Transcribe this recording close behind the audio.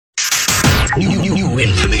New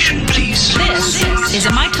information, please. This is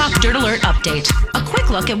a My Talk Dirt Alert update. A quick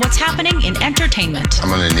look at what's happening in entertainment. I'm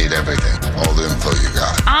gonna need everything, all the info you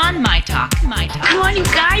got. On My Talk. Come on, you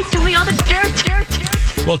guys, give me all the dirt.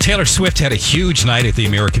 Well, Taylor Swift had a huge night at the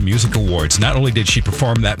American Music Awards. Not only did she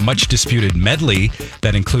perform that much-disputed medley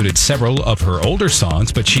that included several of her older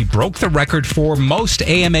songs, but she broke the record for most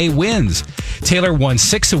AMA wins. Taylor won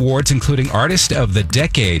 6 awards, including Artist of the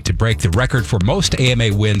Decade, to break the record for most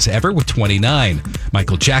AMA wins ever with 29.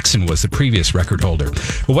 Michael Jackson was the previous record holder.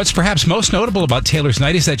 But what's perhaps most notable about Taylor's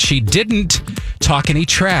night is that she didn't talk any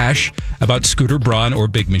trash about Scooter Braun or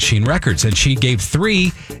Big Machine Records, and she gave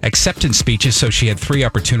 3 acceptance speeches, so she had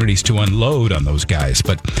 3 opportunities to unload on those guys.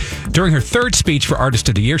 But during her 3rd speech for Artist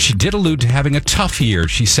of the Year, she did allude to having a tough year.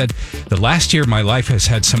 She said, "The last year of my life has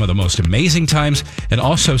had some of the most amazing times and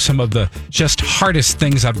also some of the just hardest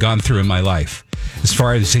things I've gone through in my life." As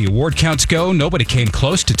far as the award counts go, nobody came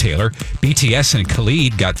close to Taylor. BTS and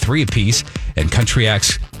Khalid got 3 apiece, and country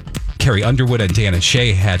acts Carrie Underwood and Dana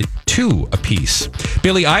Shea had 2 apiece.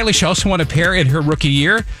 Billie Eilish also won a pair in her rookie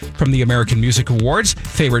year from the American Music Awards,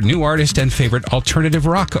 Favorite New Artist and Favorite Alternative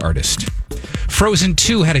Rock Artist. Frozen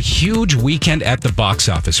 2 had a huge weekend at the box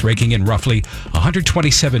office, raking in roughly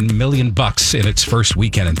 $127 million in its first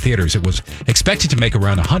weekend in theaters. It was expected to make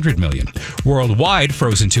around $100 million. Worldwide,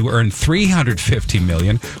 Frozen 2 earned $350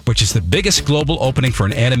 million, which is the biggest global opening for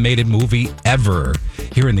an animated movie ever.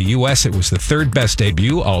 Here in the U.S., it was the 3rd best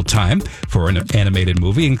debut all time for an animated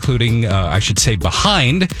movie, including,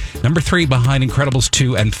 behind, number 3 behind Incredibles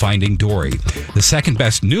 2 and Finding Dory. The 2nd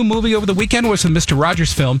best new movie over the weekend was the Mr.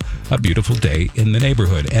 Rogers film, A Beautiful Day in the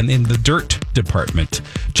Neighborhood. And in the dirt department,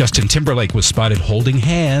 Justin Timberlake was spotted holding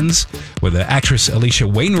hands with the actress Alicia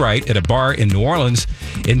Wainwright at a bar in New Orleans.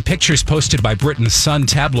 In pictures posted by Britain's Sun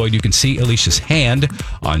tabloid, you can see Alicia's hand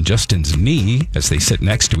on Justin's knee as they sit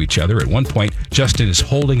next to each other. At one point, Justin is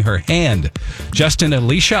holding her hand. Justin and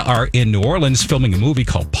Alicia are in New Orleans filming a movie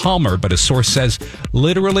called Palmer, but a source says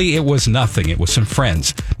literally it was nothing. It was some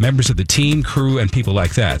friends, members of the team, crew, and people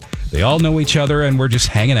like that. They all know each other and we're just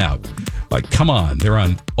hanging out. Like, come on, they're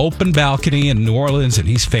on open balcony in New Orleans and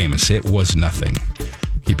he's famous. It was nothing.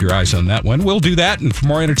 Keep your eyes on that one. We'll do that. And for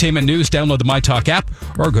more entertainment news, download the MyTalk app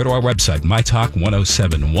or go to our website,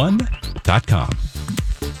 mytalk1071.com.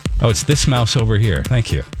 Oh, it's this mouse over here.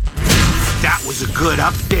 Thank you. That was a good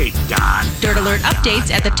update, Don. Dirt Alert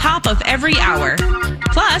updates at the top of every hour.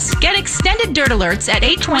 Plus, get extended Dirt Alerts at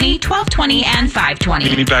 8:20, 12:20, and 5:20.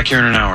 Meet me back here in an hour.